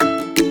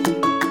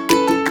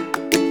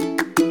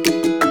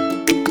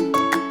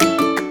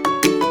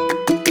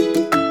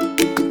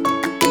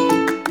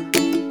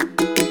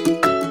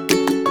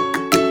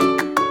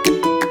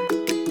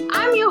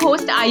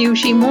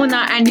Shri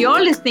Mona, and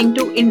you're listening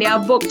to India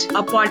Booked,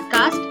 a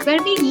podcast where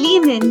we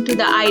lean into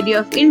the idea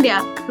of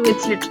India through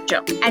its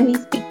literature. And we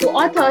speak to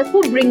authors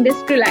who bring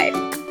this to life.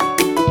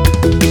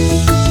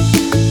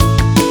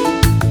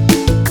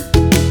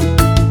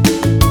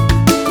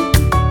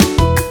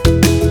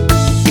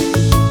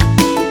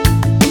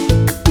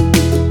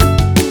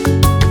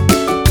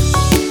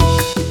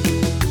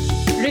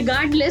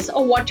 Regardless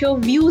of what your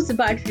views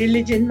about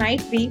religion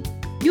might be,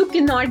 you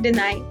cannot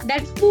deny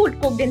that food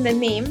cooked in the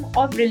name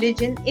of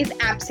religion is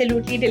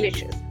absolutely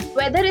delicious.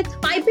 Whether it's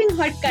piping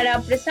hot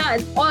kara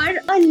prasad or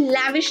a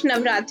lavish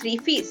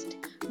Navratri feast,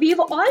 we've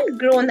all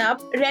grown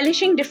up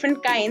relishing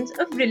different kinds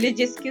of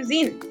religious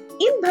cuisine.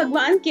 In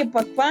Bhagwaan Ke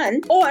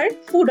Pakwaan, or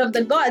Food of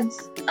the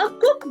Gods, a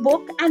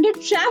cookbook and a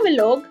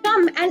travelogue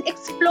come and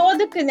explore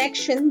the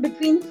connection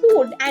between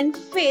food and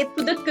faith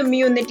to the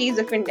communities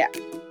of India.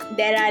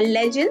 There are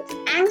legends,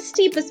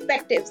 angsty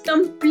perspectives,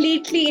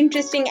 completely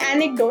interesting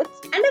anecdotes,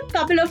 and a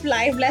couple of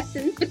live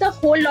lessons with a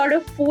whole lot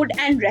of food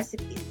and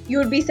recipes.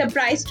 You'd be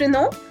surprised to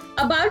know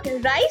about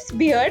rice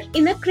beer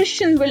in a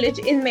Christian village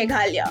in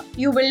Meghalaya.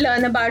 You will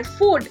learn about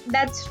food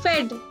that's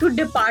fed to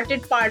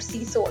departed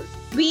Parsi souls.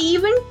 We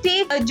even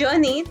take a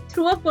journey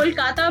through a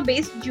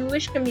Kolkata-based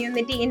Jewish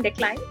community in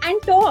decline and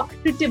talk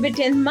to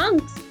Tibetan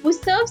monks who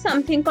serve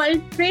something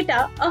called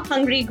preta, a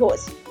hungry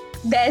ghost.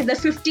 There's the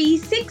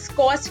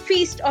 56-course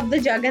feast of the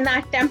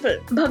Jagannath temple.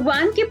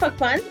 Bhagwaan Ke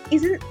Pakwaan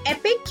is an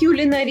epic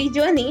culinary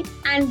journey,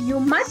 and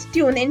you must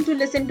tune in to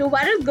listen to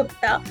Varud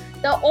Gupta,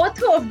 the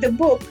author of the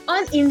book,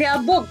 on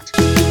India Booked.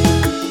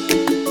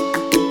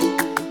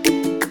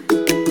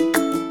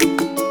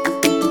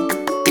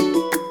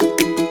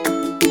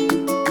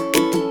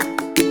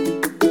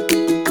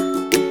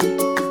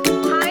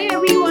 Hi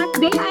everyone,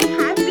 today I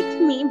have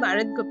with me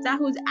Varud Gupta,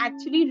 who's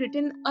actually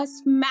written a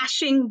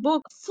smashing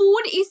book.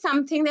 Food is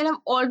something that I've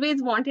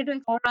always wanted to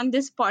explore on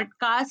this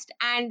podcast,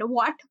 and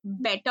what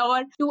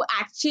better to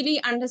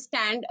actually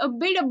understand a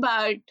bit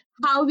about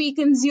how we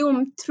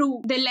consume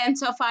through the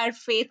lens of our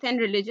faith and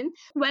religion.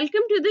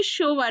 Welcome to the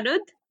show, Varud.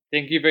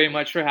 Thank you very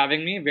much for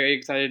having me. Very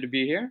excited to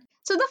be here.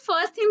 So the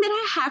first thing that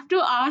I have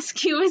to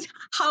ask you is,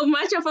 how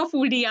much of a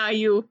foodie are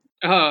you?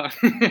 Uh,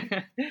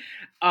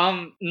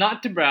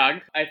 not to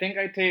brag, I think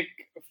I take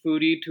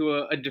foodie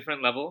to a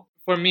different level.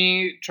 For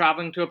me,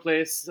 traveling to a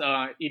place,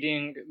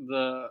 eating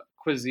the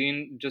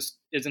cuisine just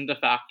isn't a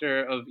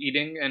factor of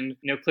eating and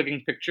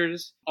clicking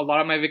pictures. A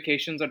lot of my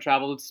vacations are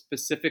traveled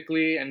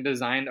specifically and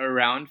designed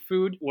around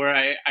food,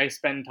 where I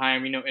spend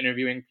time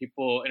interviewing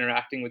people,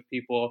 interacting with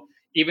people.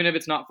 Even if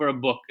it's not for a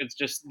book, it's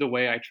just the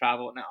way I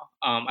travel now.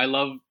 I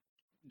love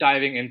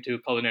diving into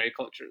culinary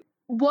culture.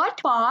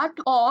 What part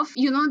of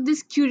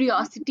this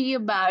curiosity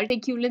about the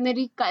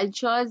culinary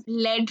cultures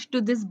led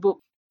to this book?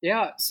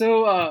 Yeah,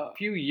 so a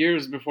few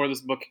years before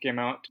this book came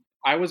out,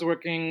 I was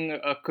working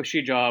a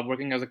cushy job,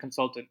 working as a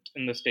consultant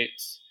in the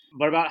States.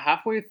 But about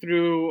halfway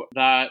through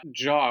that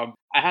job,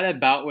 I had a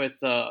bout with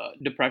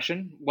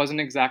depression. Wasn't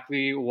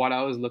exactly what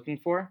I was looking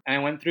for. And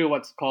I went through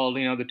what's called,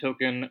 the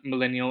token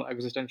millennial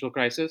existential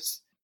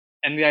crisis.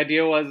 And the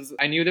idea was,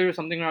 I knew there was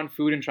something around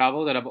food and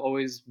travel that I've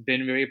always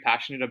been very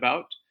passionate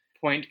about.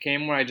 Point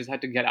came where I just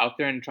had to get out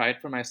there and try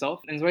it for myself.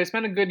 And so I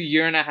spent a good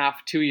year and a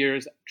half, 2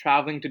 years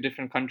traveling to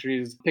different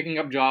countries, picking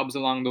up jobs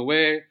along the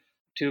way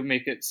to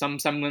make it some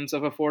semblance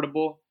of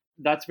affordable.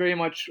 That's very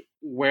much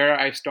where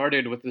I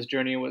started with this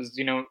journey, was,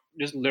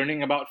 just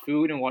learning about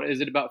food and what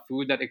is it about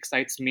food that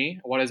excites me?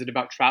 What is it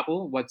about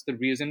travel? What's the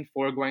reason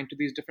for going to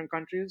these different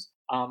countries?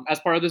 As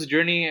part of this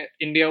journey,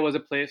 India was a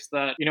place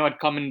that, I'd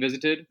come and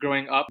visited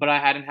growing up, but I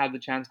hadn't had the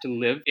chance to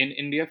live in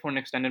India for an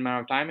extended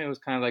amount of time. It was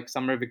kind of like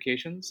summer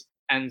vacations.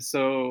 And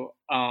so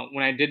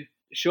when I did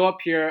show up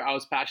here, I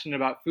was passionate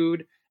about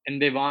food,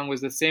 and Devang was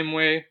the same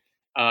way.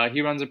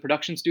 He runs a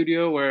production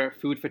studio where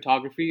food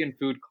photography and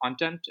food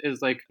content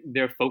is like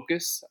their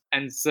focus.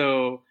 And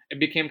so it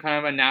became kind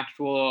of a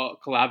natural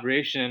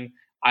collaboration.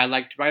 I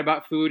like to write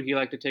about food. He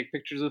liked to take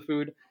pictures of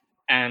food.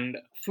 And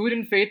food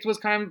and faith was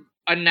kind of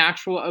a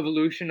natural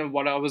evolution of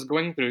what I was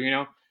going through.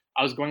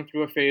 I was going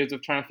through a phase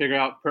of trying to figure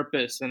out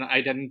purpose and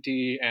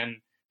identity and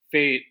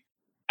faith.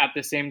 At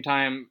the same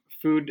time,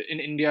 food in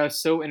India is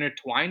so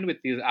intertwined with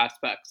these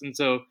aspects. And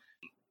so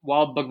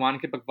while Bhagwaan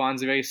Ke Pakwaan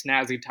is a very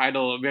snazzy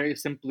title, very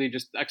simply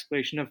just the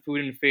exploration of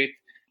food and faith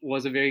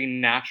was a very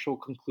natural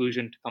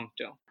conclusion to come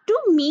to. To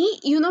me,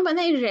 when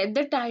I read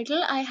the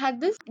title, I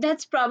had this,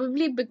 that's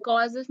probably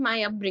because of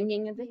my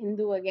upbringing as a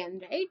Hindu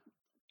again, right?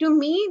 To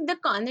me, the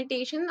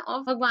connotation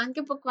of Bhagwan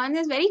Ke Pakwaan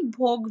is very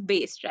bhog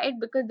based, right?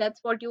 Because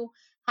that's what you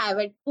have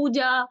at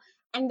puja.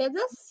 And there's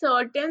a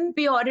certain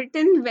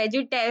Puritan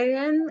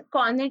vegetarian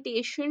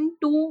connotation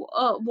to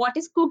what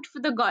is cooked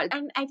for the gods.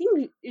 And I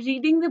think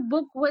reading the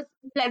book was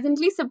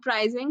pleasantly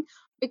surprising,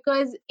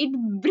 because it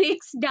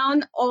breaks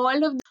down all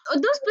of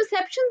those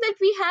perceptions that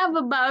we have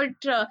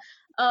about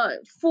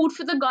food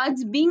for the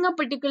gods being a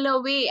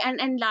particular way,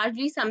 and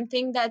largely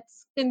something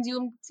that's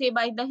consumed, say,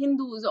 by the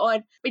Hindus.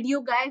 But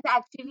you guys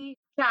actually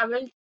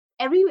traveled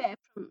everywhere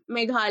from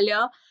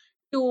Meghalaya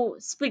to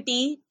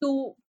Spiti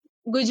to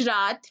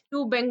Gujarat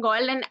to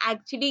Bengal and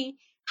actually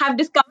have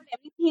discovered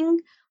everything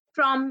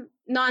from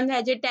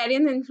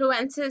non-vegetarian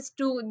influences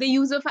to the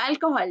use of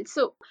alcohol.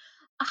 So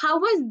how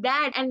was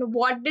that, and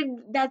what did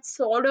that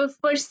sort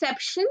of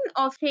perception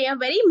of, say, a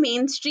very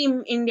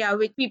mainstream India,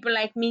 which people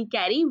like me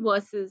carry,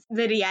 versus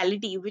the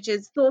reality, which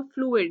is so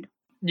fluid?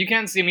 You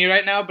can't see me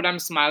right now, but I'm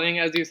smiling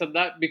as you said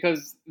that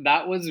because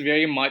that was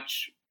very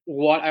much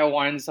what I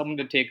wanted someone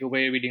to take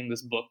away reading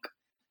this book.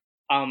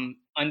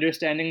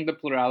 Understanding the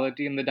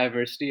plurality and the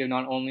diversity of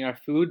not only our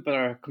food but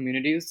our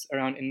communities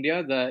around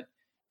India, that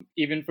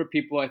even for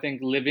people I think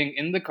living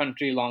in the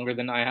country longer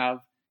than I have,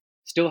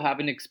 still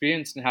haven't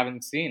experienced and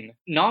haven't seen.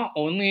 Not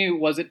only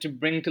was it to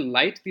bring to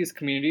light these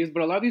communities,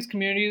 but a lot of these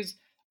communities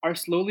are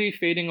slowly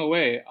fading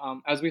away.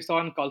 As we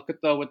saw in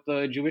Kolkata with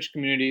the Jewish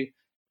community,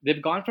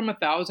 they've gone from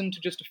 1,000 to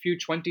just a few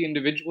 20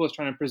 individuals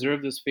trying to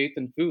preserve this faith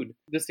in food.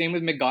 The same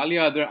with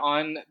Meghalaya, they're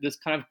on this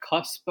kind of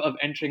cusp of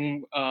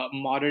entering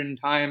modern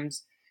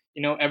times.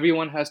 You know,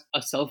 everyone has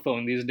a cell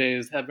phone these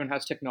days, everyone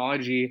has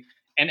technology,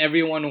 and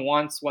everyone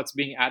wants what's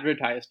being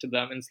advertised to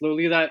them. And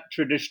slowly that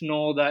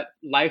traditional, that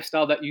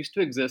lifestyle that used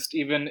to exist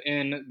even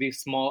in these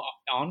small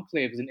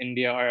enclaves in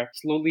India are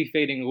slowly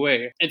fading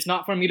away. It's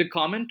not for me to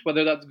comment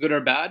whether that's good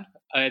or bad.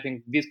 I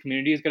think these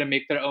communities got to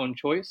make their own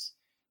choice.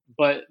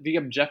 But the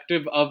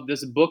objective of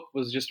this book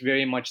was just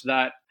very much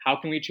that: how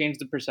can we change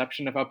the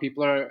perception of how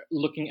people are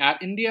looking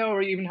at India,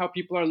 or even how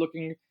people are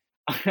looking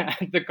at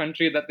the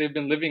country that they've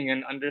been living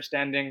in,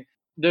 understanding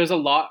there's a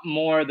lot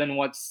more than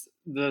what's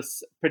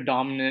this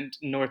predominant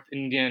North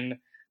Indian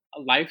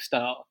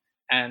lifestyle.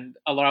 And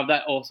a lot of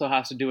that also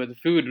has to do with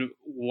food.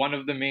 One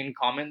of the main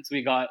comments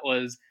we got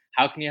was,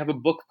 how can you have a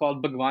book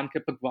called Bhagwaan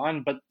Ke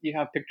Pakwaan, but you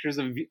have pictures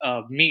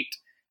of meat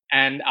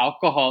and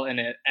alcohol in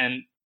it?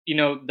 And, you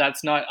know,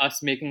 that's not us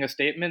making a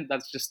statement.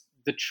 That's just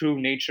the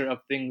true nature of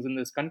things in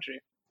this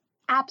country.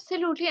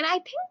 Absolutely. And I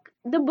think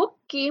the book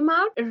came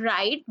out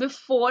right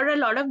before a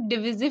lot of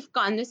divisive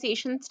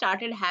conversations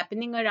started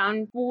happening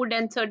around food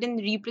and certain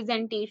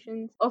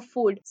representations of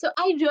food. So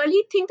I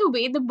really think the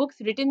way the book's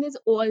written is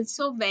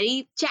also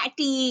very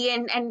chatty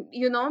and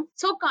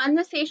so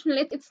conversational.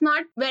 It's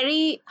not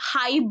very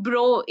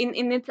highbrow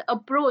in its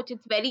approach.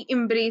 It's very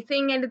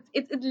embracing, and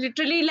it's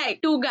literally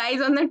like two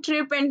guys on a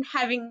trip and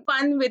having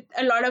fun with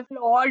a lot of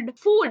flawed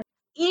food.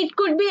 It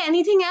could be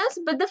anything else,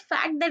 but the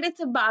fact that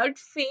it's about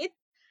faith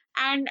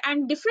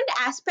and different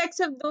aspects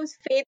of those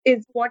faith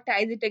is what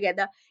ties it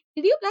together.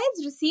 Did you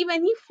guys receive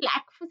any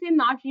flack for, say,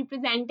 not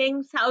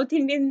representing South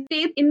Indian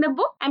faith in the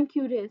book? I'm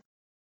curious.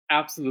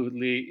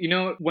 Absolutely. You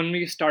know, when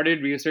we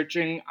started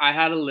researching, I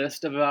had a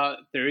list of about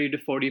 30 to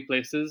 40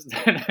 places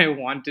that I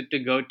wanted to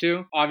go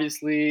to.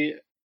 Obviously,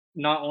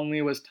 not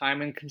only was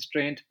time and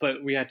constraint,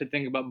 but we had to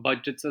think about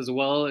budgets as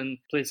well and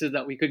places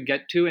that we could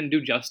get to and do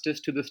justice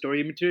to the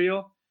story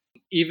material.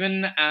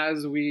 Even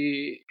as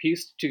we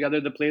pieced together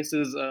the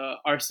places,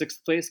 our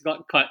sixth place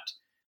got cut.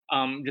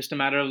 Just a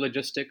matter of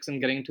logistics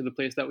and getting to the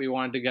place that we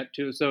wanted to get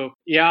to. So,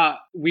 yeah,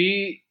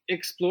 we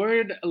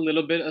explored a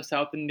little bit of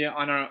South India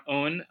on our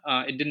own.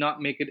 It did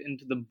not make it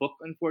into the book,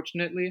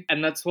 unfortunately.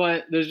 And that's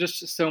why there's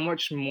just so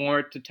much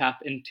more to tap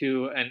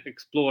into and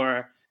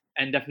explore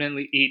and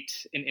definitely eat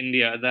in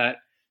India, that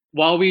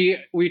while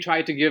we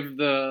try to give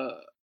the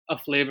a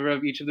flavor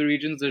of each of the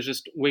regions, there's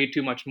just way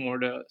too much more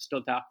to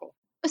still tackle.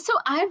 So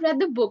I've read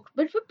the book,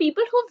 but for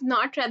people who've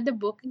not read the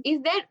book,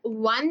 is there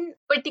one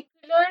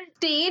particular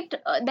state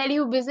that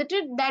you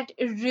visited that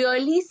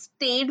really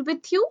stayed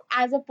with you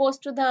as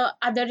opposed to the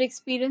other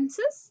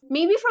experiences?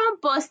 Maybe from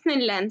a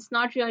personal lens,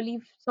 not really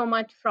so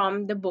much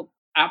from the book.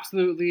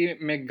 Absolutely,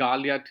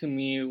 Meghalaya to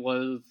me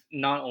was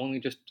not only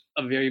just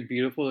a very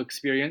beautiful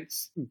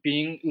experience,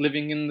 being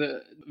living in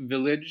the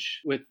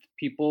village with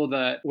people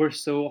that were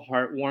so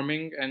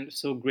heartwarming and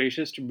so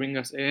gracious to bring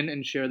us in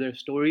and share their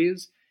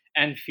stories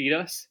and feed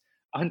us.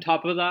 On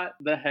top of that,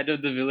 the head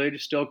of the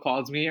village still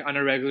calls me on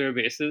a regular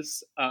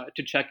basis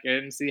to check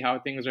in, see how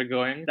things are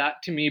going.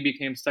 That to me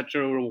became such a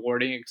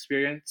rewarding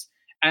experience.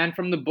 And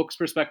from the book's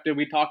perspective,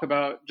 we talk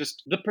about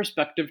just the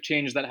perspective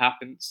change that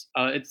happens.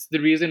 It's the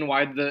reason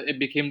why it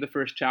became the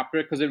first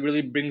chapter, because it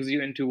really brings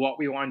you into what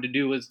we wanted to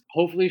do is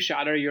hopefully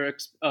shatter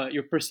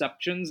your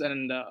perceptions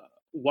and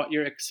what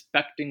you're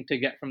expecting to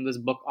get from this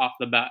book off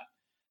the bat.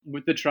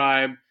 With the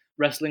tribe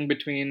wrestling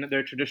between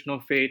their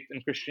traditional faith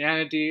and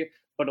Christianity,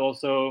 but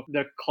also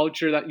their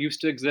culture that used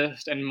to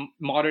exist and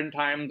modern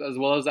times, as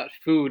well as that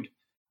food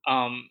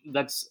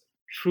that's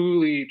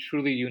truly,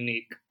 truly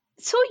unique.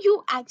 So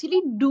you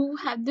actually do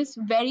have this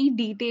very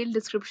detailed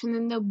description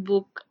in the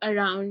book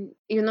around,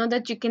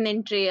 the chicken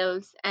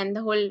entrails and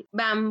the whole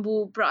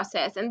bamboo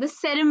process and the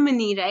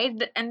ceremony,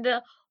 right? And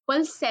the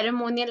whole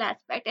ceremonial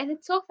aspect. And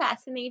it's so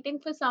fascinating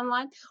for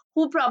someone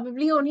who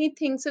probably only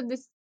thinks of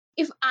this.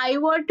 If I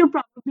were to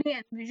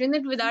probably envision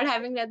it without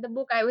having read the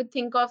book, I would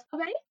think of a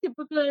very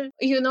typical,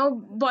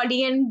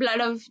 body and blood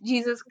of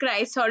Jesus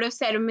Christ sort of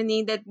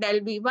ceremony, that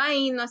there'll be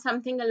wine or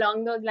something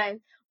along those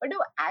lines, but to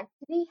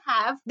actually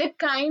have the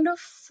kind of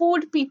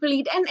food people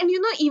eat, and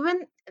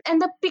even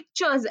and the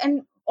pictures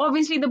and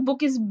Obviously the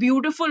book is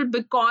beautiful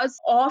because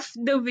of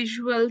the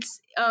visuals.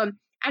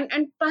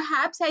 And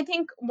perhaps I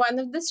think one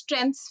of the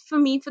strengths for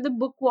me for the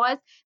book was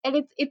that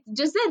it's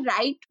just the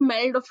right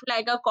meld of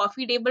like a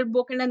coffee table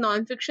book and a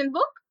non-fiction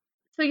book.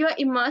 So you're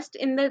immersed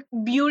in the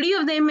beauty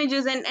of the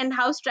images and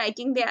how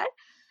striking they are.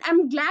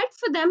 I'm glad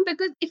for them,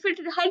 because if it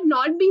had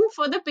not been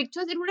for the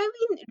pictures, it would have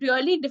been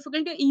really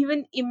difficult to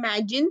even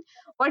imagine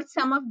what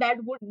some of that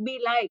would be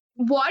like.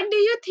 What do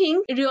you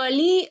think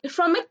really,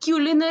 from a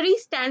culinary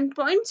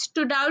standpoint,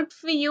 stood out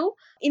for you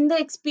in the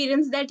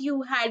experience that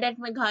you had at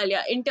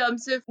Meghalaya in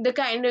terms of the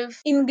kind of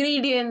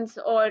ingredients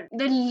or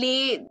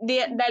the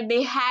that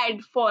they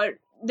had for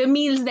the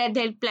meals that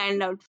they'd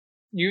planned out?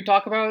 You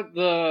talk about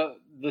the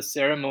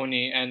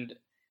ceremony, and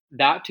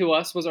that to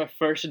us was our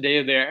first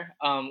day there.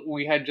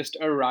 We had just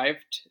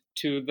arrived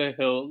to the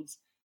hills,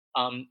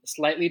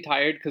 slightly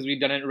tired because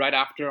we'd done it right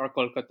after our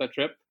Kolkata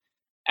trip,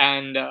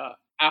 and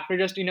after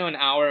just an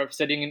hour of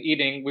sitting and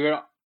eating, we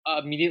were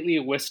immediately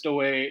whisked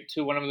away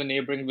to one of the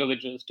neighboring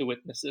villages to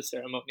witness this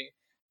ceremony.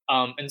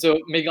 And so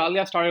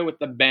Meghalaya started with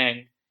the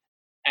bang,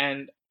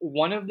 and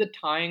one of the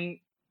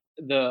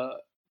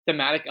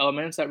thematic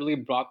elements that really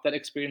brought that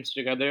experience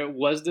together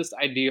was this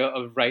idea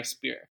of rice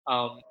beer.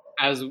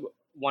 As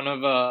one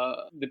of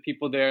the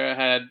people there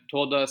had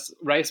told us,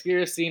 rice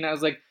beer is seen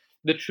as like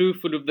the true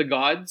food of the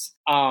gods.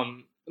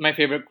 My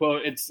favorite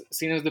quote: "It's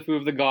seen as the food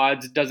of the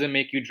gods. Doesn't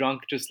make you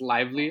drunk, just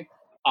lively."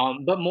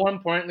 But more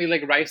importantly,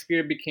 like rice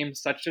beer became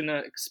such an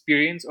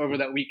experience over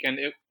that weekend.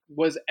 It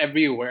was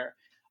everywhere,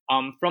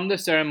 from the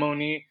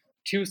ceremony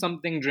to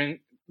something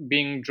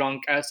being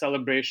drunk as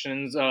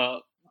celebrations.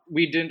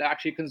 We didn't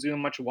actually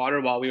consume much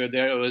water while we were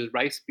there. It was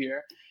rice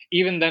beer.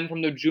 Even then,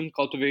 from the June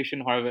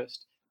cultivation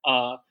harvest,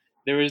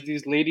 there was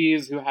these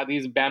ladies who had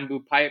these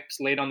bamboo pipes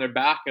laid on their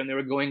back, and they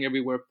were going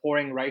everywhere,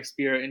 pouring rice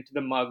beer into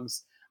the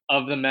mugs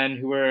of the men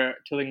who were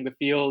tilling the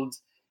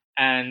fields.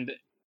 And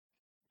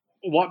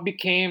what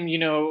became,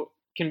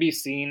 can be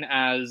seen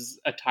as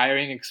a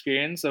tiring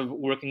experience of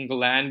working the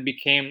land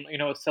became,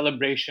 a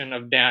celebration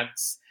of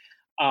dance.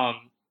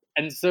 Um,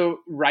 and so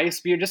rice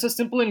beer, just a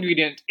simple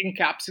ingredient,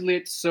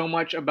 encapsulates so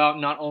much about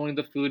not only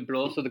the food but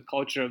also the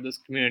culture of this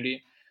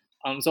community.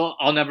 So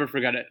I'll never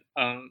forget it.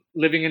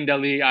 Living in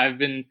Delhi, I've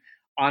been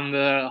on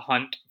the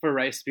hunt for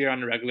rice beer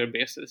on a regular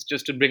basis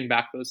just to bring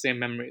back those same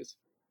memories.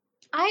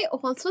 I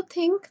also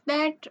think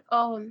that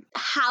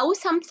how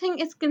something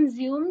is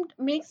consumed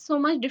makes so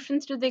much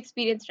difference to the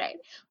experience, right?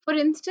 For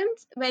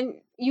instance,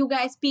 when you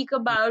guys speak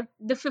about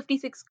the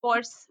 56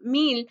 course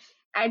meal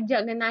at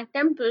Jagannath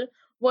temple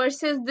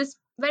versus this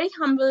very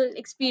humble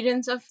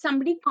experience of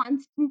somebody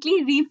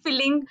constantly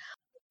refilling,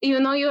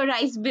 your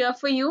rice beer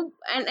for you,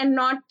 and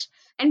not,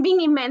 and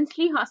being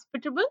immensely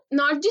hospitable,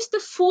 not just the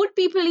food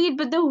people eat,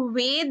 but the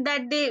way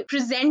that they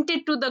present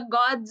it to the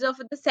gods of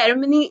the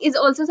ceremony is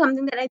also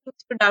something that I think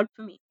stood out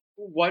for me.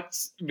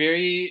 What's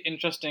very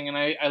interesting, and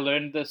I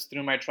learned this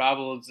through my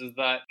travels, is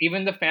that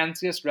even the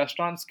fanciest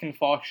restaurants can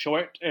fall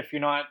short if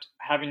you're not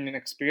having an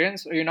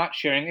experience or you're not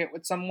sharing it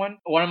with someone.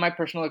 One of my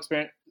personal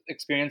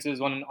experiences,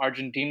 one in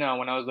Argentina,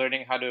 when I was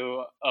learning how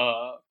to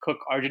cook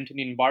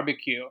Argentinian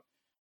barbecue,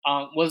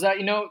 was that,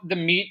 the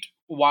meat,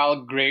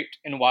 while great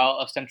and while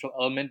a central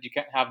element, you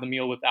can't have the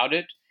meal without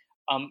it.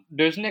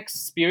 There's an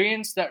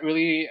experience that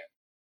really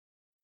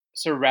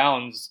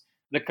surrounds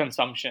the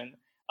consumption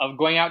of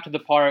going out to the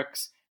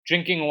parks,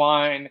 drinking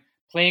wine,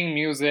 playing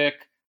music,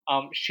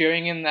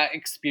 sharing in that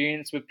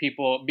experience with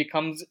people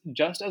becomes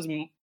just as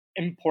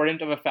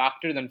important of a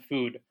factor than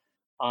food.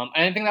 And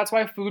I think that's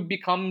why food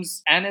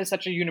becomes and is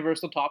such a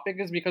universal topic,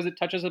 is because it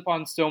touches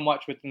upon so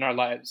much within our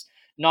lives,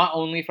 not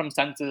only from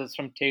senses,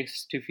 from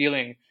taste to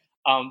feeling,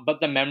 but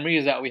the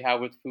memories that we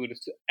have with food.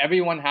 So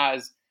everyone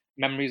has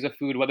memories of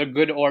food, whether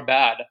good or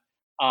bad,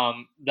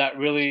 that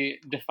really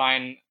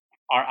define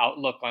our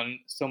outlook on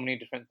so many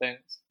different things.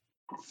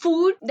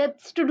 Food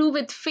that's to do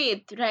with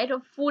faith, right?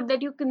 Or food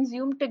that you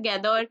consume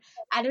together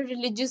at a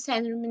religious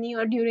ceremony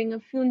or during a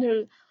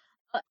funeral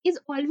is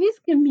always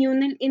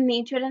communal in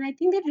nature, and I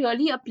think that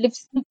really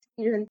uplifts the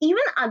experience.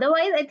 Even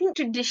otherwise, I think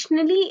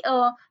traditionally,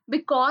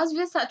 because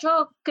we're such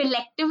a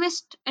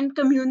collectivist and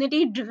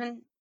community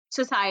driven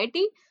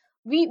society,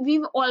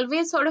 we've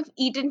always sort of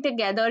eaten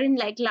together in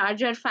like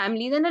larger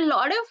families, and a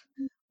lot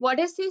of what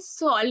I say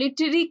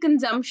solitary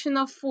consumption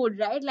of food,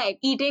 right? Like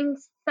eating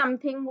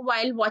something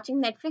while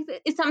watching Netflix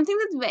is something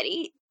that's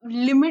very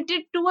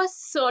limited to a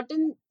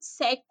certain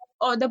sect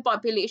or the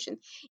population.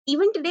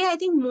 Even today, I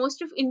think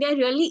most of India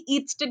really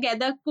eats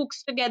together,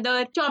 cooks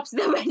together, chops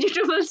the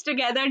vegetables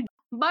together.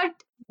 But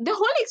the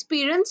whole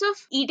experience of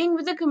eating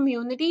with the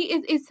community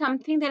is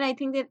something that I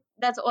think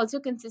that's also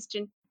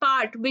consistent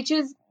part, which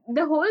is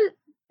the whole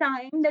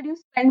time that you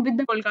spend with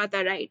the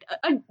Kolkata, right?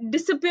 A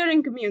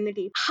disappearing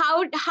community.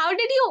 How did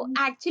you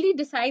actually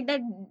decide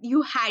that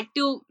you had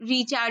to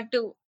reach out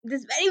to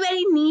this very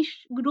very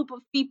niche group of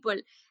people,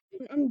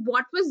 and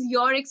what was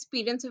your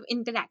experience of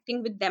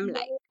interacting with them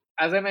like?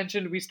 As I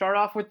mentioned, we start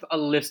off with a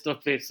list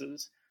of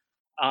places.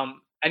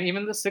 And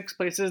even the 6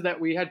 places that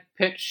we had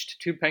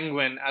pitched to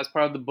Penguin as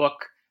part of the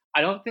book,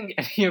 I don't think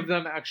any of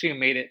them actually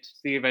made it to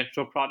the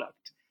eventual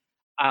product.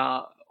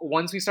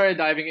 Once we started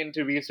diving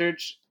into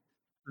research,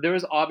 there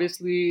was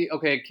obviously,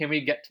 okay, can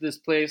we get to this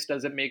place?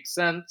 Does it make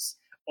sense?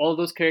 All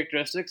those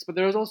characteristics. But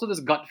there was also this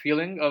gut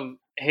feeling of,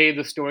 hey,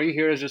 the story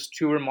here is just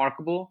too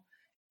remarkable.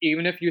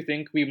 Even if you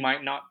think we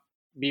might not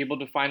be able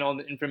to find all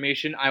the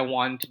information, I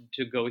want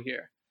to go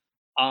here.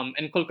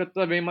 And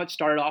Kolkata very much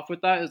started off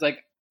with that. Is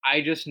like,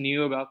 I just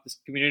knew about this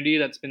community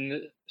that's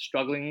been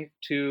struggling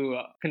to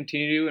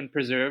continue and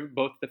preserve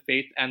both the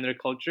faith and their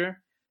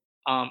culture,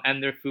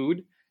 and their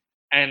food.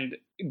 And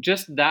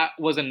just that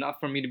was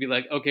enough for me to be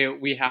like, okay,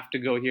 we have to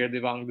go here,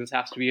 Devang. This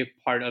has to be a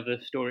part of the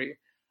story.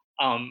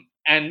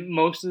 And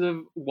most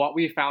of what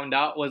we found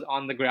out was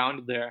on the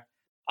ground there,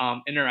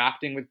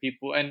 interacting with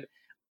people. And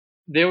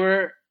they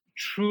were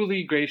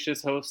truly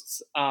gracious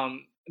hosts.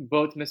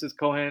 Both Mrs.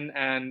 Cohen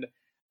and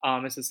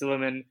Mrs.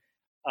 Silliman,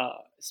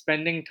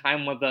 spending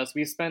time with us.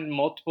 We spent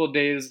multiple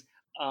days,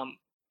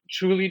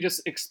 truly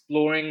just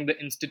exploring the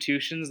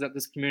institutions that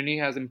this community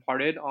has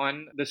imparted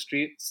on the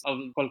streets of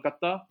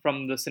Kolkata,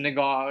 from the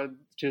synagogue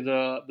to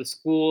the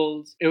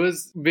schools. It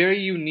was very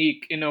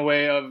unique in a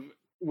way of,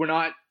 we're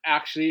not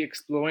actually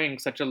exploring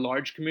such a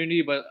large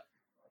community, but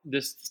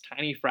this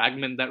tiny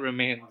fragment that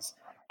remains,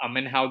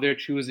 and how they're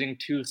choosing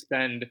to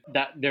spend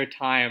their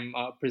time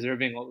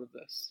preserving all of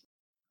this.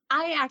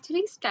 I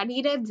actually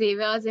studied at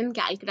Xavier's in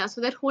Calcutta,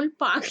 so that whole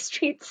Park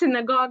Street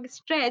synagogue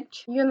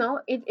stretch,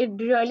 it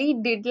really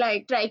did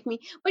like strike me.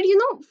 But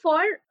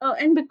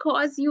and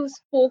because you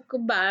spoke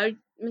about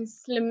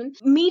Miss Lemon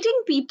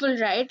meeting people,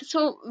 right?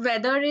 So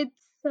whether it's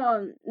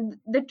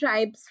the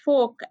tribes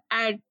folk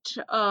at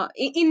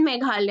in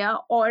Meghalaya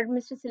or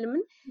Mr.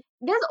 Silliman,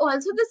 there's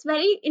also this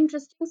very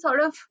interesting sort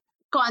of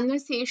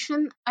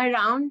conversation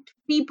around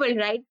people,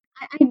 right?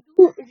 I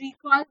do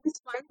recall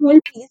this one whole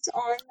piece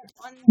on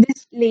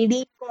this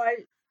lady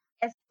called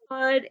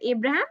Esther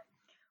Abraham,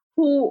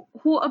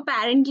 who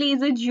apparently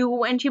is a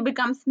Jew, and she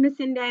becomes Miss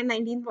India in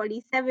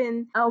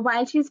 1947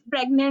 while she's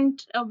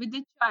pregnant with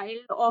a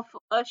child of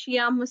a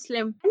Shia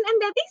Muslim. And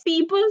there are these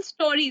people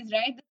stories,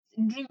 right,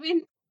 that's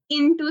driven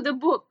into the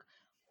book.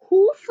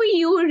 Who for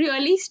you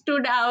really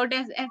stood out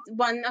as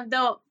one of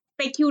the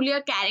peculiar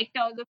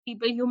characters of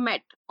people you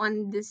met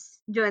on this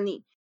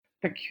journey?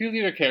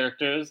 Peculiar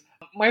characters.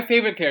 My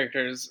favorite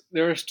characters,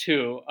 there was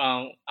two.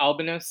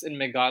 Albinus in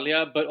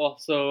Meghalaya, but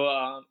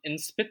also in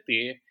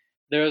Spiti,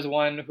 there was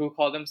one who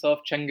called himself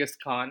Chengiz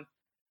Khan.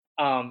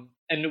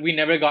 And we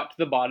never got to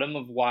the bottom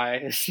of why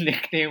his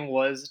nickname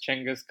was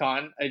Chengiz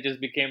Khan. It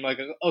just became like,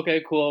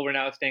 okay, cool, we're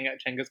now staying at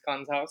Chengiz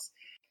Khan's house.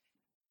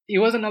 He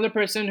was another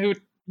person who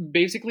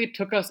basically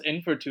took us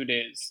in for 2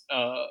 days.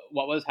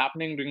 What was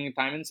happening during the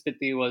time in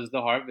Spiti was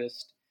the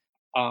harvest.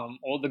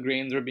 All the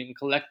grains were being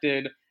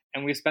collected,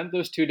 and we spent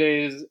those 2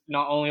 days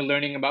not only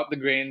learning about the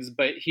grains,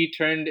 but he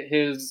turned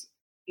his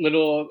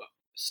little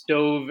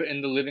stove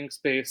in the living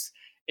space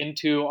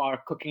into our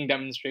cooking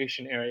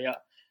demonstration area,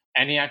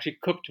 and he actually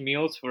cooked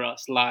meals for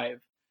us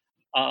live.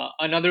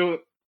 Another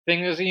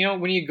thing is,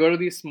 when you go to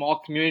these small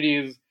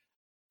communities,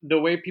 the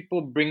way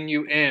people bring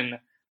you in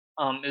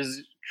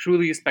is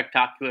truly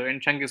spectacular.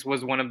 And Cengiz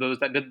was one of those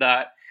that did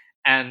that.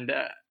 And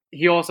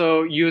he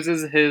also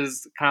uses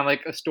his kind of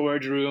like a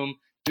storage room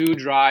to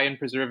dry and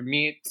preserve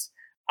meats,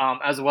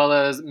 as well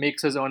as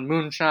makes his own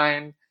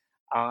moonshine.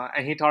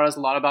 And he taught us a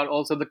lot about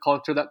also the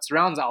culture that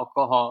surrounds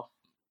alcohol.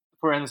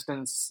 For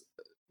instance,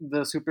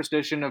 the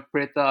superstition of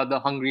Preta, the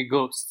hungry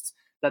ghosts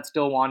that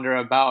still wander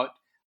about.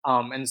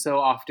 And so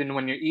often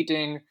when you're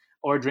eating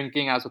or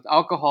drinking, as with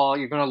alcohol,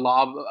 you're going to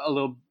lob a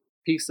little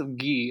piece of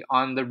ghee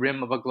on the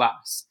rim of a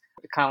glass,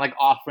 kind of like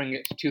offering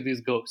it to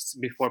these ghosts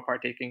before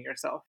partaking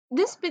yourself.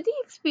 This Spiti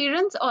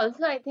experience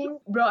also, I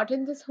think, brought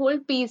in this whole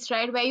piece,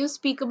 right, where you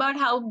speak about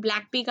how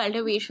black pea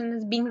cultivation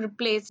is being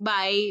replaced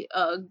by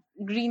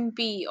green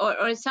pea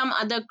or some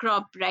other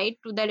crop, right,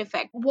 to that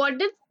effect. What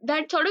did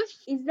that sort of,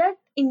 is that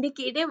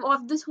indicative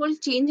of this whole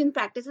change in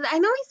practices? I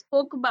know we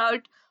spoke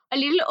about a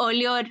little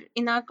earlier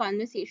in our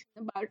conversation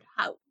about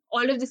how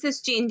all of this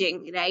is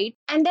changing, right?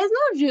 And there's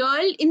no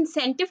real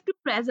incentive to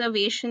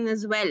preservation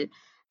as well.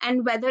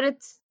 And whether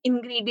it's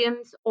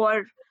ingredients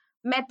or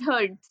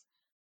methods,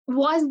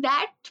 was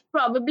that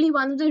probably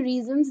one of the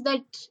reasons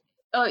that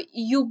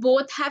you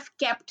both have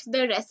kept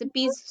the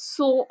recipes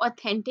so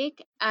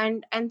authentic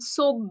and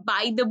so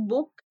by the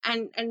book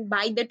and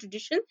by the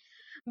tradition?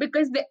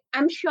 Because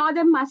I'm sure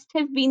there must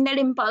have been that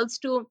impulse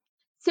to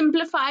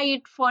simplify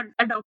it for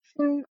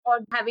adoption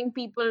or having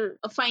people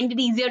find it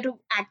easier to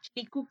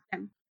actually cook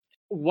them.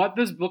 What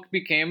this book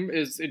became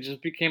is, it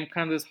just became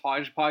kind of this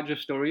hodgepodge of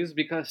stories,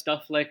 because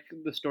stuff like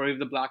the story of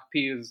the black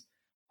peas,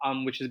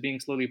 which is being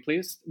slowly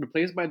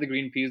replaced by the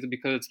green peas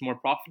because it's more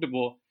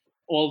profitable.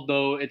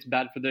 Although it's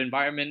bad for the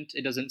environment,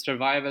 it doesn't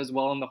survive as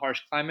well in the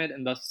harsh climate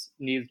and thus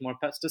needs more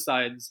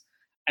pesticides.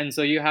 And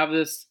so you have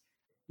this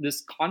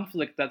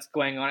conflict that's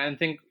going on. And I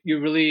think you're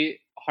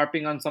really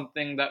harping on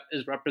something that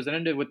is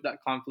representative with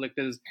that conflict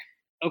is,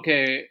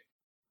 okay,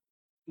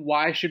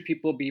 why should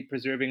people be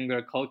preserving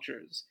their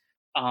cultures?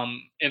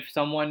 If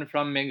someone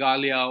from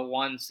Meghalaya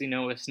wants, a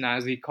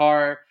snazzy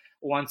car,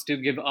 wants to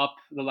give up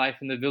the life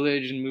in the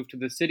village and move to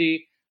the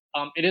city,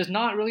 it is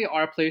not really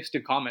our place to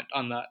comment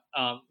on that.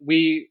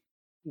 We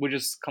would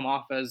just come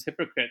off as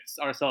hypocrites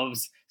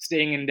ourselves,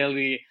 staying in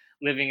Delhi,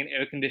 living in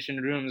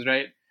air-conditioned rooms,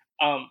 right?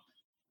 Um,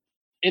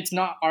 it's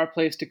not our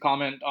place to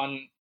comment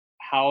on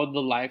how the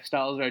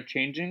lifestyles are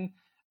changing.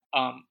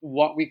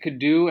 What we could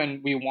do,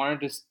 and we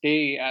wanted to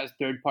stay as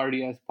third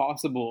party as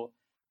possible,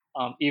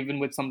 even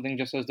with something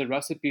just as the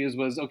recipes,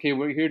 was okay,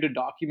 we're here to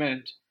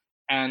document,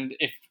 and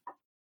if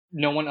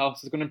no one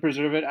else is going to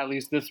preserve it, at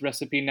least this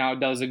recipe now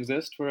does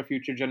exist for a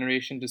future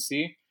generation to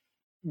see.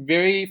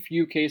 Very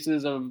few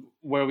cases of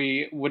where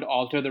we would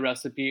alter the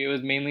recipe. It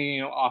was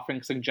mainly,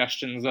 offering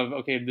suggestions of,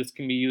 okay, this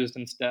can be used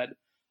instead.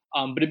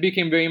 But it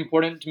became very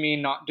important to me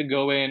not to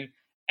go in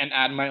and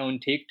add my own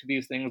take to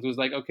these things. It was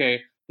like,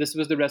 okay, this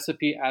was the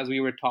recipe as we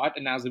were taught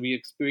and as we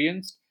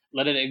experienced.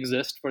 Let it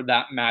exist for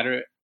that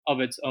matter of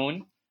its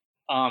own.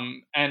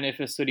 And if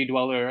a city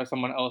dweller or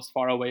someone else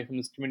far away from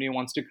this community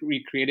wants to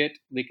recreate it,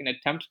 they can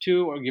attempt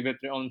to or give it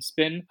their own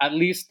spin. At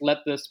least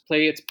let this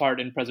play its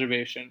part in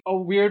preservation. A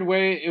weird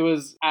way, it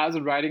was as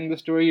writing the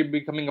story, you're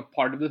becoming a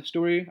part of the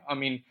story. I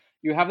mean,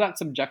 you have that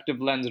subjective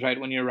lens, right,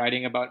 when you're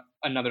writing about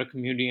another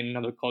community and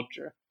another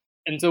culture.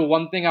 And so,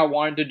 one thing I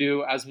wanted to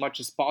do as much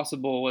as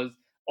possible was,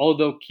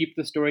 although keep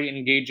the story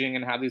engaging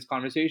and have these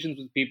conversations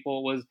with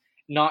people, was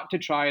not to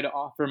try to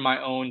offer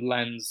my own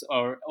lens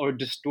or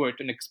distort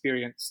an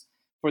experience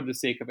for the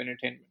sake of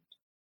entertainment.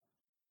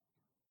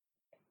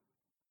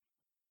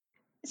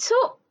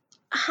 So,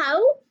 how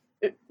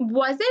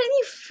was there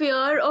any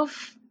fear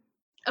of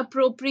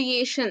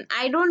appropriation?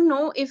 I don't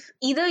know if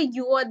either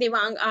you or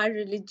Devang are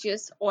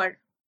religious or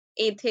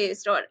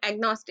atheist or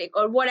agnostic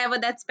or whatever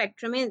that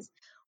spectrum is,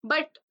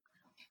 but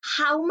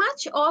how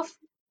much of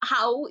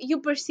how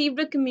you perceived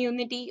a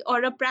community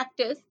or a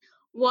practice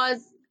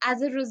was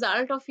as a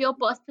result of your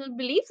personal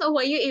beliefs, or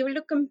were you able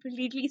to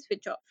completely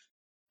switch off?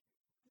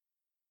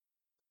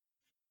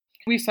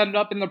 We set it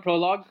up in the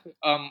prologue,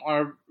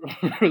 our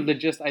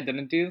religious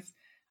identities.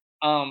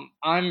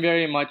 I'm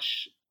very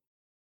much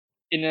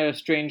in a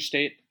strange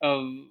state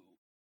of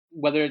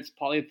whether it's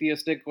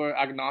polytheistic or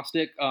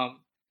agnostic. I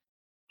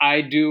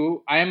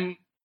am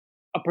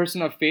a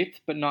person of faith,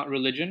 but not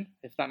religion,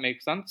 if that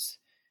makes sense.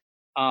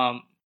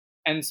 Um,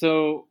 and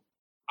so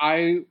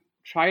I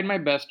tried my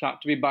best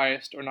not to be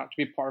biased or not to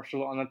be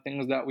partial on the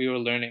things that we were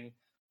learning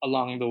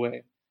along the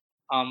way.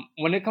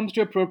 When it comes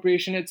to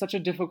appropriation, it's such a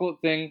difficult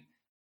thing.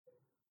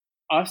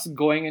 Us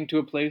going into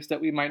a place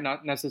that we might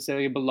not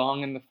necessarily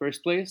belong in the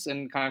first place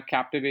and kind of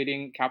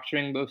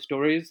capturing those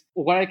stories.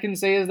 What I can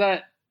say is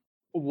that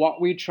what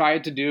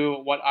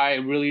I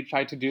really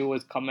tried to do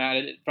was come at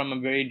it from a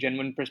very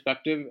genuine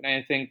perspective. And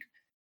I think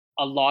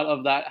a lot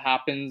of that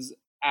happens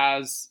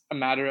as a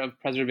matter of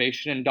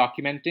preservation and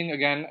documenting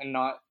again, and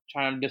not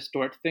trying to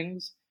distort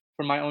things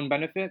for my own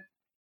benefit.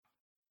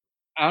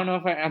 I don't know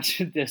if I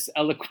answered this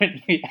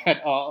eloquently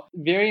at all.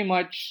 Very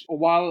much,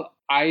 while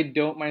I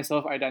don't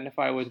myself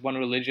identify with one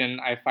religion,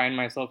 I find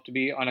myself to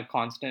be on a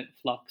constant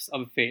flux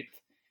of faith.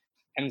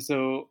 And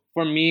so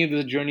for me,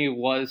 the journey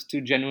was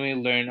to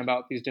genuinely learn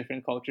about these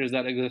different cultures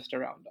that exist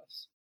around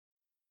us.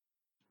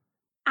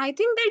 I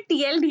think that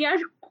TLDR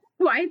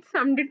quite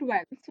summed it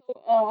well.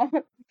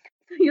 So,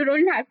 you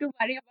don't have to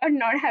worry about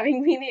not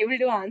having been able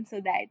to answer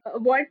that.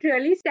 What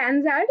really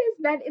stands out is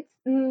that it's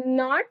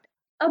not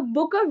a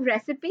book of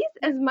recipes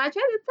as much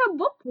as it's a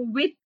book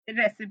with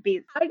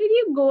recipes. How did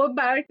you go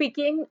about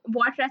picking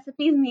what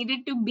recipes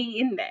needed to be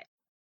in there?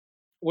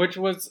 Which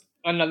was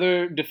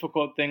another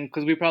difficult thing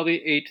because we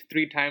probably ate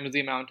 3 times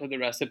the amount of the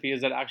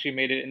recipes that actually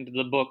made it into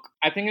the book.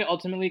 I think it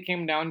ultimately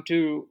came down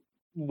to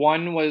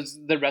one was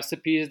the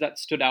recipes that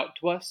stood out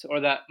to us or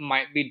that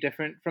might be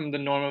different from the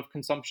norm of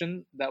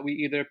consumption that we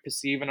either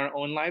perceive in our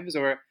own lives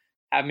or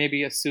have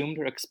maybe assumed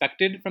or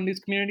expected from these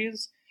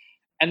communities.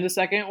 And the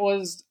second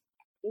was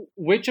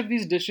which of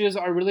these dishes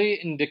are really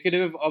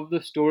indicative of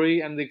the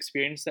story and the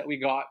experience that we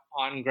got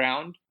on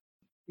ground.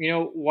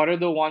 What are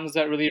the ones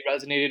that really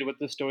resonated with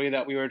the story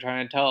that we were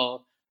trying to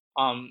tell?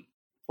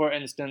 For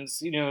instance,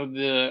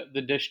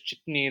 the dish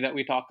chutney that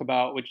we talk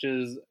about, which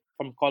is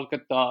from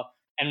Kolkata,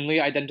 and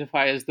really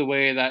identifies the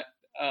way that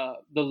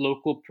the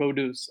local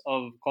produce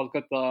of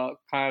Kolkata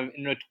kind of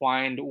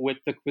intertwined with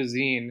the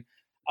cuisine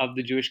of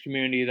the Jewish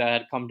community that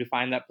had come to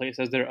find that place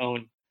as their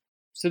own.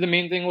 So the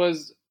main thing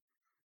was,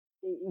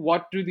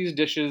 what do these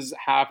dishes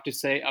have to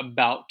say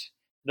about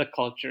the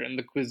culture and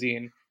the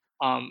cuisine,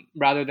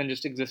 rather than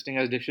just existing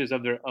as dishes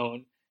of their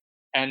own?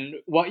 And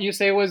what you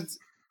say was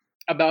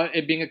about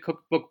it being a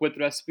cookbook with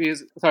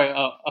recipes, sorry,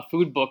 a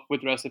food book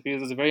with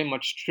recipes is very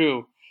much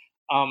true.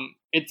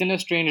 It's in a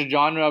strange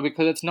genre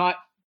because it's not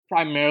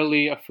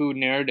primarily a food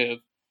narrative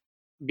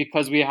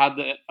because we had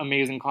the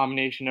amazing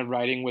combination of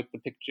writing with the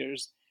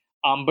pictures,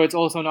 but it's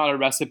also not a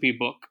recipe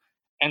book.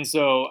 And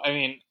so, I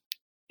mean,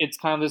 it's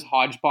kind of this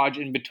hodgepodge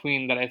in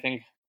between that I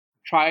think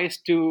tries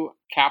to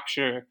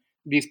capture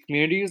these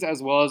communities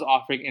as well as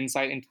offering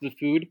insight into the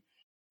food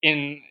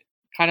in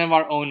kind of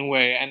our own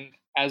way. And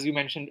as you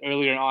mentioned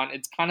earlier on,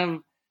 it's kind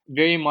of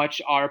very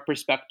much our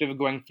perspective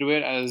going through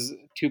it as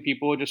two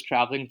people just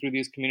traveling through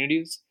these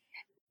communities.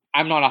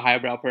 I'm not a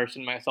highbrow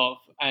person myself,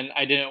 and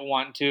I didn't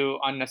want to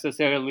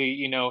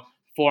unnecessarily,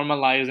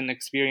 formalize an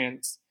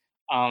experience.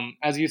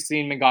 As you see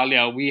in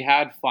Meghalaya, we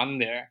had fun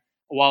there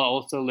while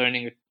also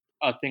learning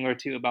a thing or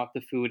two about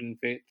the food and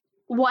faith.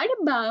 What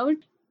about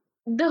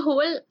the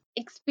whole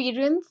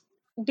experience?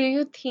 Do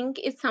you think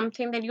is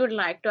something that you'd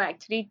like to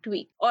actually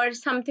tweak, or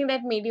something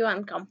that made you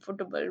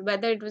uncomfortable,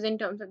 whether it was in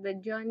terms of the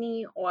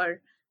journey or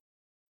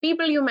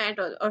people you met,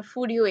 or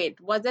food you ate?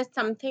 Was there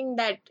something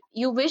that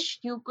you wish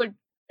you could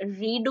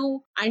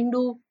redo,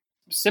 undo?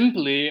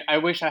 Simply, I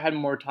wish I had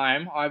more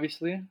time,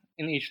 obviously,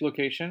 in each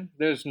location.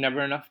 There's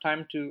never enough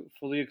time to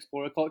fully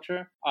explore a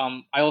culture.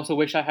 I also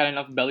wish I had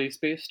enough belly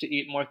space to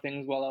eat more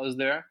things while I was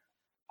there.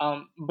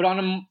 But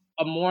on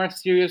a more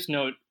serious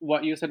note,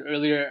 what you said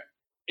earlier,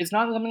 it's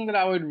not something that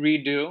I would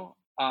redo.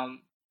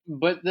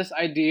 But this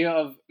idea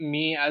of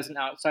me as an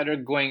outsider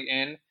going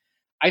in,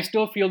 I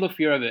still feel the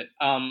fear of it.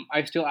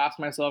 I still ask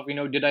myself,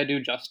 did I do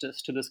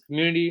justice to this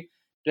community?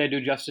 Did I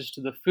do justice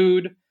to the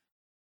food?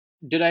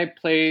 Did I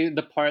play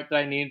the part that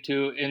I need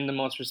to in the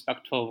most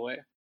respectful way?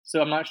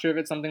 So I'm not sure if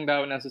it's something that I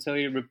would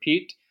necessarily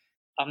repeat,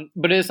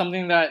 but it is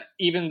something that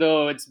even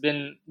though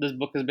this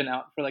book has been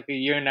out for like a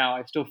year now,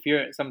 I still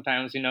fear it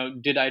sometimes.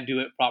 Did I do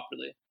it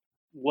properly?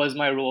 Was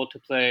my role to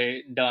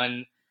play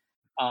done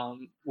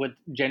with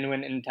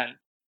genuine intent?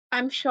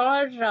 I'm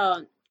sure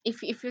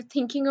if you're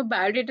thinking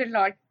about it a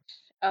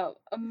lot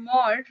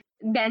more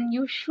than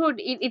you should,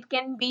 it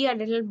can be a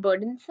little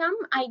burdensome,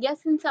 I guess,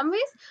 in some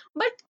ways.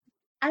 But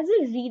as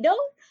a reader,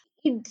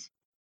 it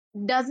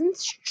doesn't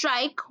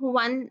strike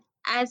one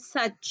as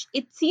such.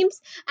 It seems,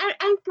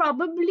 and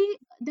probably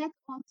that's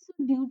also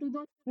due to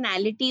the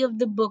tonality of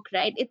the book,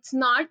 right? It's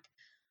not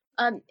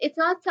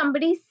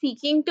somebody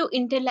seeking to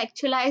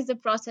intellectualize the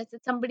process.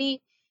 It's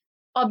somebody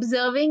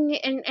observing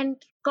and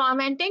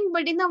commenting,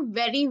 but in a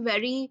very,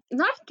 very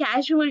not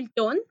casual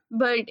tone,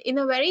 but in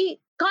a very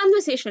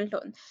conversational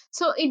tone.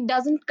 So it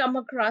doesn't come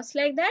across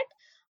like that.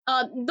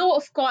 Though,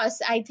 of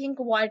course, I think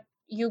what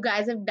you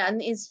guys have done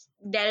is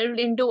delved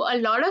into a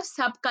lot of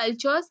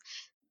subcultures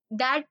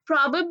that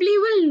probably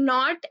will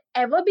not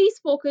ever be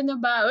spoken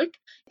about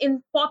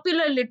in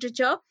popular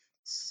literature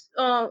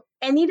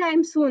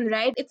anytime soon,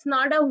 right? It's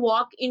not a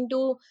walk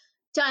into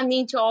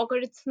Chandni Chowk, or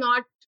it's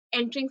not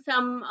entering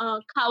some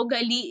cow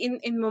gully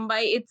in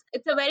Mumbai.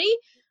 It's a very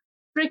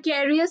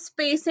precarious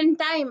space and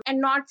time,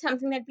 and not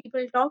something that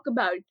people talk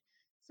about.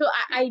 So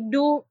I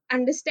do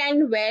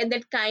understand where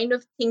that kind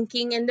of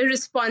thinking and the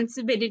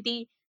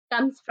responsibility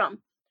comes from.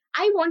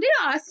 I wanted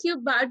to ask you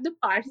about the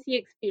Parsi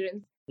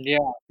experience. Yeah.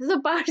 The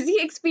Parsi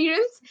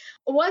experience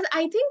was,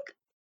 I think,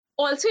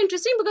 also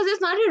interesting because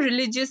it's not a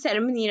religious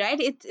ceremony, right?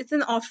 It's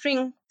an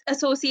offering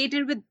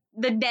associated with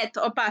the death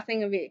or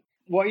passing away.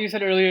 What you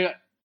said earlier,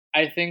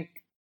 I think,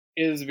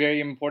 is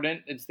very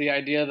important. It's the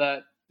idea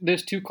that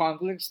there's two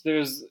conflicts.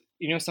 There's,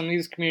 some of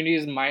these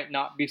communities might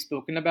not be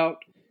spoken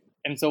about.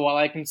 And so while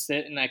I can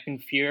sit and I can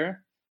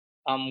fear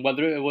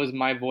whether it was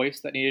my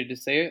voice that needed to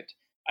say it,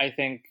 I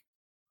think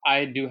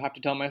I do have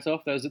to tell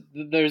myself there's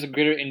a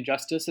greater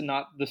injustice in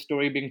not the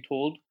story being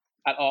told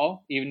at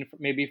all, even if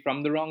maybe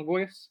from the wrong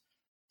voice.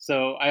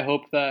 So I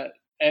hope that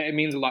it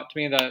means a lot to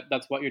me that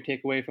that's what your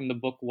takeaway from the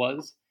book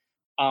was.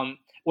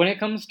 When it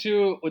comes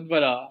to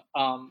Udvara,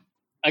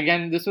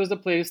 again, this was a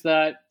place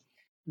that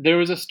there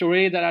was a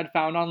story that I'd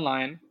found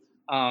online,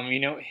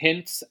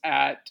 hints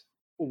at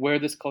where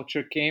this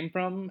culture came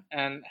from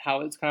and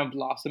how it's kind of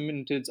blossomed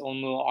into its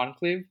own little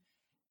enclave.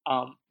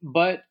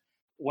 But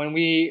when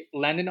we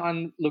landed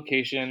on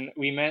location,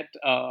 we met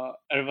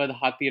Arvad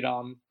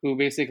Hatiram, who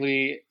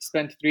basically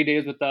spent 3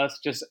 days with us,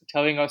 just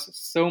telling us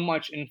so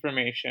much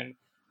information.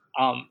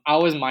 I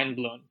was mind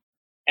blown.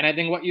 And I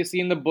think what you see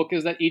in the book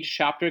is that each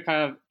chapter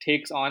kind of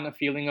takes on a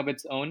feeling of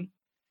its own.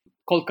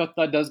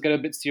 Kolkata does get a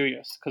bit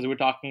serious because we're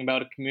talking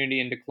about a community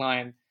in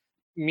decline.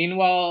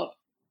 Meanwhile,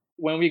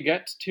 when we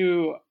get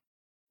to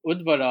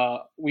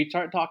Udvara, we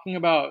start talking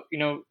about,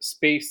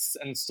 space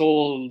and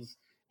souls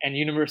and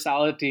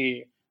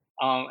universality.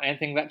 I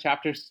think that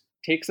chapter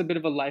takes a bit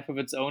of a life of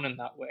its own in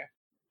that way.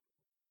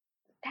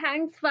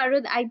 Thanks,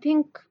 Varud. I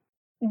think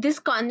this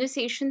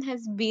conversation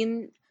has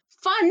been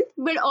fun,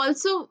 but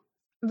also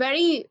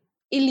very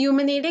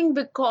illuminating,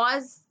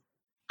 because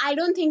I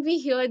don't think we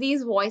hear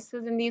these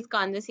voices in these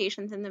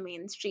conversations in the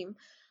mainstream.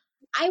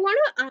 I want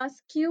to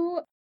ask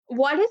you,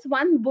 what is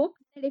one book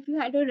that if you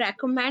had to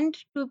recommend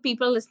to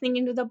people listening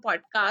into the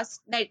podcast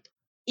that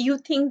you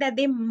think that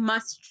they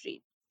must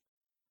read?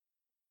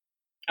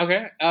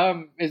 Okay.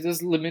 Is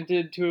this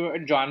limited to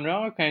a genre,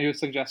 or can you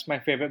suggest my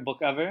favorite book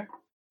ever?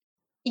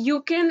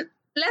 You can,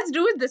 let's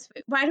do it this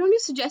way. Why don't you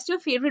suggest your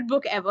favorite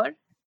book ever?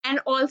 And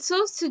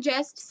also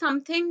suggest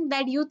something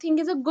that you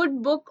think is a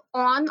good book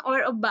on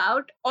or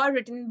about or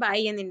written by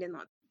an Indian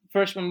author.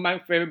 First, my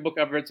favorite book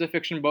ever. It's a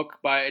fiction book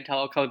by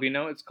Italo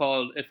Calvino. It's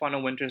called If on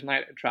a Winter's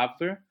Night, a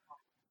Traveler.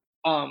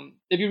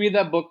 If you read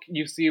that book,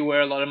 you see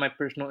where a lot of my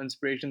personal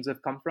inspirations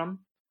have come from.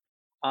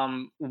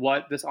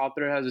 what this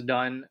author has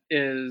done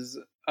is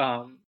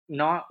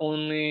not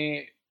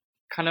only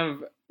kind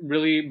of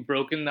really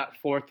broken that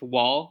fourth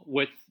wall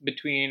with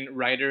between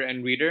writer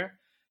and reader,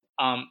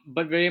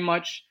 but very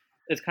much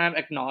is kind of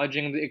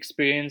acknowledging the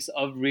experience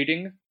of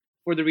reading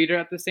for the reader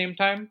at the same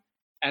time.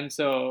 And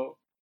so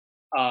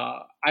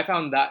I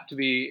found that to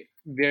be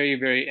very,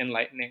 very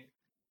enlightening.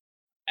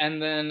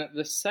 And then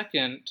the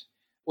second,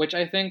 which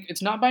I think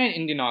it's not by an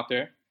Indian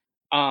author,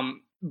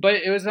 but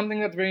it was something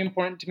that's very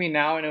important to me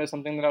now, and it was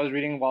something that I was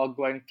reading while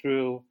going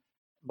through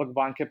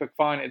Bhagwaan Ke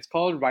Pakwaan. It's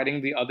called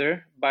Writing the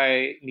Other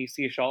by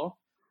Nisi Shaw.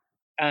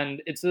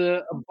 And it's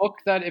a book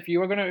that, if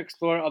you are going to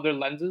explore other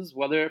lenses,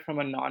 whether from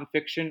a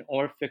nonfiction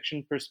or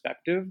fiction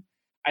perspective,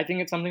 I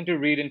think it's something to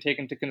read and take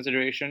into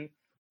consideration.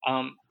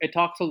 It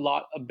talks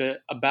a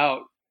bit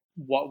about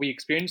what we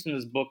experienced in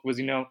this book was,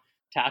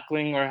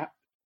 tackling or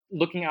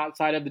looking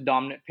outside of the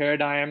dominant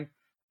paradigm,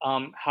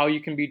 how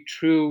you can be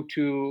true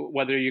to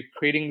whether you're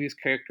creating these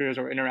characters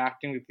or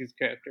interacting with these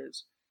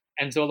characters.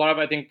 And so a lot of,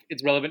 I think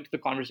it's relevant to the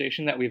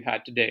conversation that we've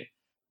had today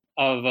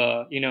of,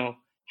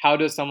 how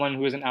does someone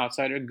who is an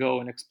outsider go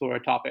and explore a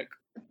topic?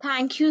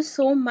 Thank you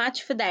so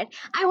much for that.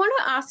 I want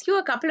to ask you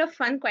a couple of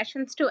fun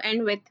questions to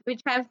end with, which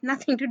have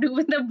nothing to do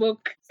with the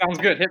book. Sounds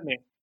good. Hit me.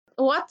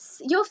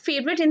 What's your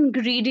favorite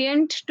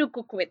ingredient to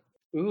cook with?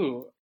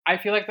 Ooh, I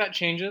feel like that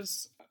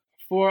changes.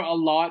 For a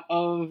lot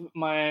of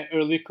my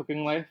early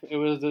cooking life, it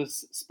was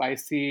this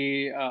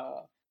spicy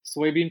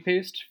soybean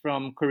paste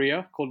from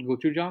Korea called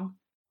gochujang.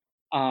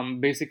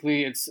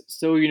 Basically, it's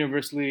so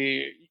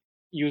universally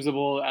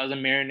usable as a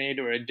marinade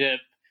or a dip.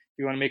 If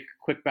you want to make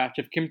a quick batch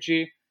of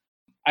kimchi.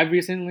 I've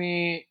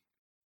recently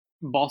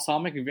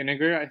balsamic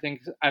vinegar, I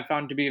think I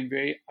found to be a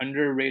very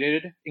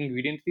underrated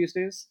ingredient these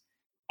days.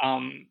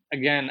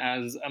 Again,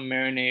 as a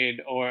marinade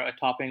or a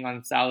topping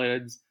on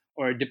salads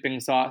or a dipping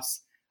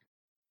sauce,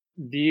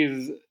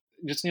 these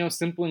just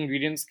simple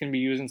ingredients can be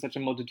used in such a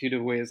multitude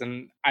of ways,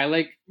 and I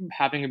like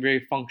having a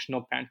very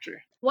functional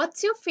pantry.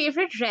 What's your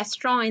favorite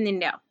restaurant in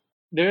India?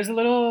 There's a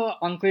little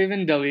enclave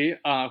in Delhi,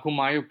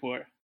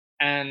 Humayunpur,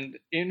 and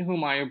in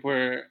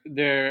Humayunpur,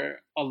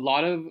 there a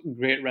lot of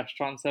great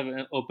restaurants have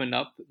opened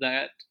up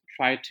that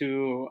try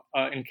to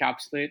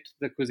encapsulate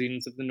the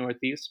cuisines of the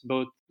Northeast,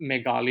 both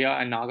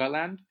Meghalaya and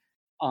Nagaland.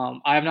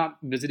 I have not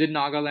visited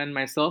Nagaland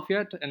myself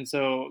yet, and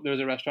so there's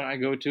a restaurant I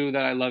go to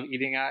that I love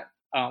eating at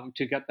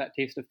to get that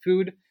taste of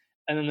food.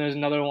 And then there's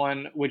another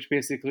one which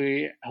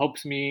basically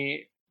helps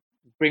me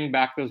bring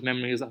back those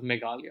memories of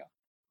Meghalaya.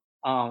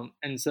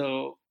 And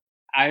so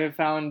I have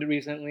found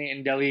recently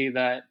in Delhi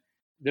that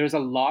there's a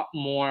lot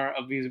more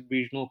of these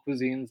regional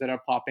cuisines that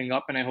are popping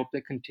up, and I hope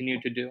they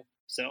continue to do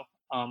so,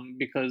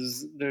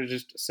 because there's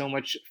just so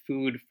much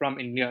food from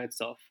India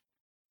itself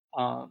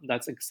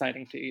that's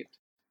exciting to eat.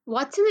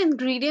 What's an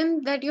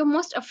ingredient that you're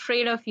most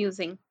afraid of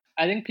using?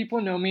 I think people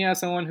know me as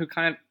someone who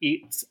kind of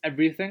eats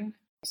everything.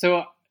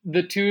 So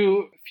the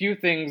few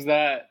things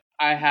that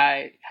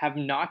I have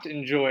not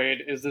enjoyed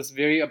is this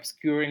very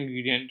obscure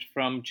ingredient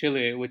from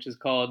Chile, which is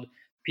called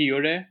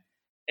piure.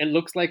 It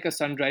looks like a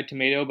sun-dried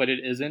tomato, but it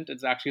isn't.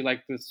 It's actually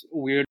like this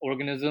weird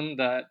organism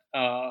that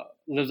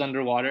lives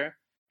underwater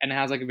and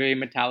has like a very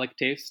metallic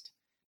taste.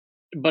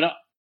 But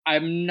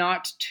I'm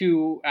not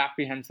too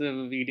apprehensive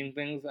of eating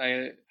things.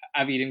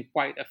 I've eaten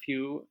quite a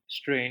few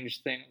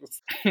strange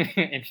things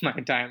in my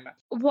time.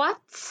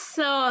 What's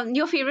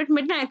your favorite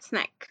midnight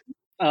snack?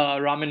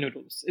 Ramen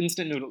noodles,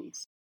 instant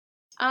noodles.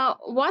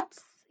 What's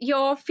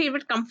your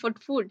favorite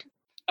comfort food?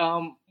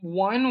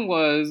 One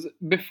was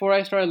before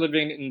I started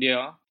living in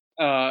India.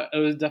 It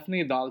was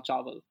definitely dal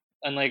chawal,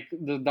 and like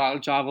the dal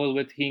chawal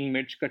with hing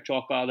mirch ka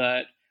chauka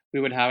that we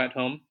would have at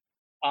home.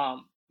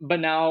 But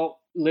now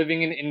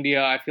living in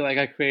India, I feel like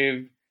I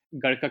crave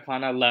gar ka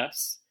khana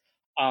less.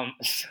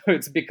 So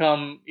it's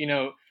become,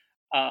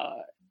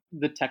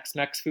 the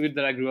Tex-Mex food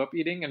that I grew up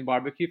eating and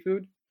barbecue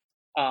food.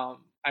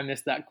 I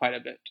miss that quite a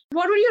bit.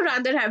 What would you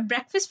rather have,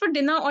 breakfast for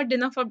dinner or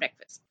dinner for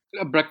breakfast?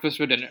 Breakfast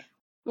for dinner.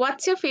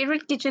 What's your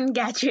favorite kitchen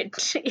gadget?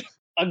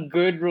 A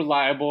good,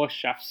 reliable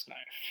chef's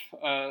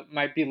knife.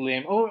 Might be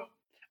lame.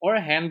 Or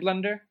a hand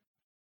blender.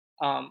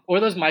 Or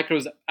those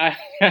micros.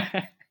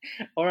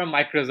 Or a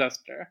micro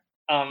zester.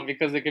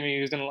 Because they can be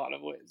used in a lot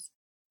of ways.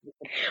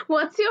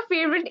 What's your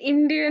favorite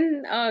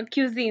Indian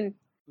cuisine?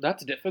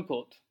 That's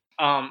difficult.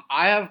 I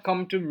have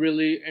come to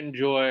really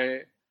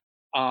enjoy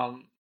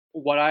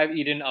what I've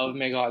eaten of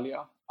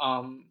Meghalaya.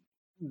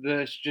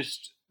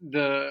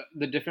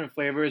 The different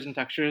flavors and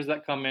textures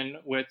that come in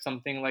with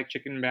something like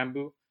chicken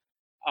bamboo,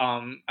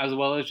 as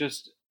well as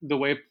just the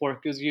way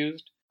pork is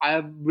used. I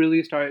have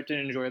really started to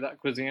enjoy that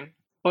cuisine,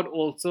 but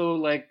also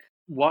like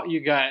what you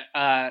get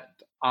at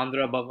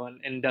Andhra Bhavan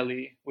in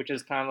Delhi, which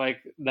is kind of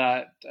like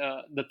that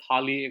the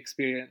thali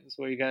experience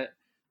where you get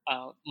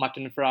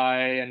mutton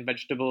fry and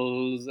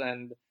vegetables,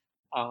 and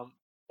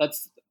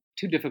that's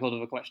too difficult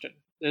of a question.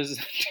 There's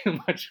too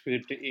much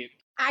food to eat.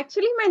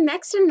 Actually, my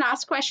next and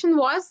last question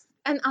was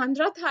an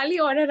Andhra thali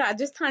or a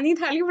Rajasthani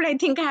thali, but I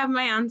think I have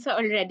my answer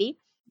already.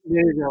 There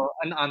you go,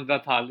 an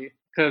Andhra thali.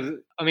 Because,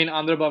 I mean,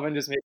 Andhra Bhavan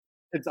just makes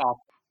it's awesome.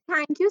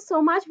 Thank you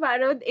so much,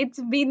 Varud.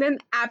 It's been an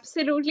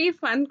absolutely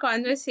fun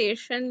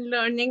conversation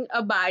learning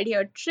about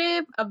your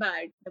trip,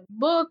 about the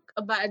book,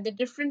 about the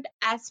different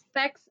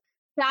aspects.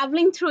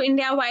 Traveling through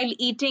India while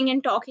eating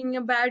and talking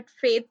about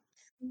faith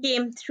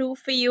came through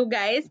for you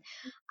guys.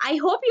 I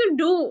hope you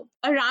do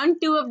a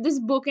round two of this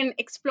book and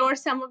explore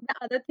some of the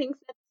other things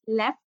that's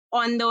left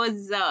on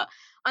those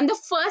on the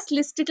first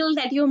listicle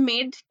that you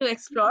made to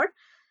explore.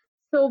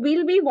 So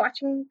we'll be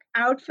watching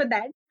out for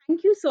that.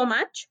 Thank you so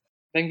much.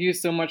 Thank you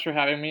so much for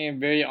having me. I'm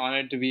very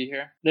honored to be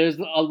here. There's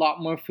a lot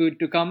more food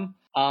to come.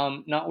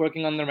 Not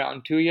working on the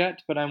round two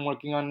yet, but I'm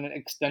working on an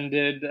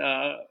extended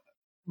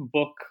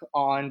book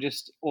on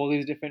just all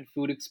these different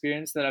food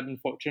experience that I've been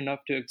fortunate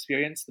enough to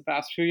experience the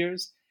past few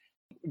years.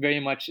 Very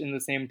much in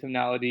the same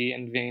tonality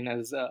and vein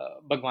as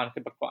Bhagwaan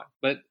Ke Pakwaan.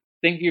 But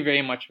thank you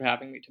very much for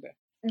having me today.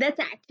 That's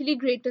actually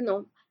great to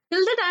know. Till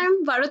the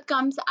time Varud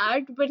comes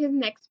out with his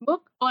next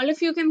book, all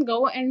of you can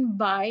go and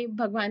buy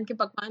Bhagwaan Ke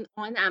Pakwaan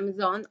on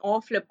Amazon or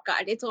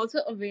Flipkart. It's also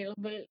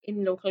available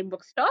in local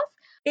bookstores.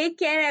 Take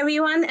care,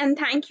 everyone, and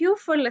thank you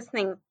for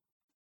listening.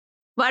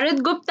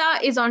 Varud Gupta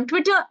is on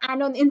Twitter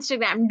and on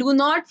Instagram. Do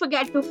not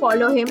forget to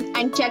follow him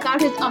and check out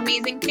his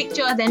amazing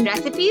pictures and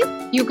recipes.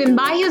 You can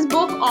buy his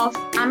book off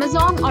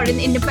Amazon or an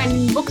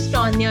independent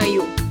bookstore near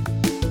you.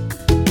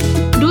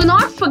 Do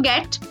not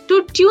forget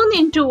to tune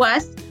into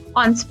us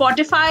on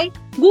Spotify,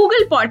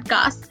 Google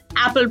Podcasts,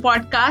 Apple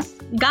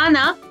Podcasts,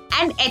 Ghana,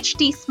 and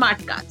HT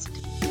Smartcast.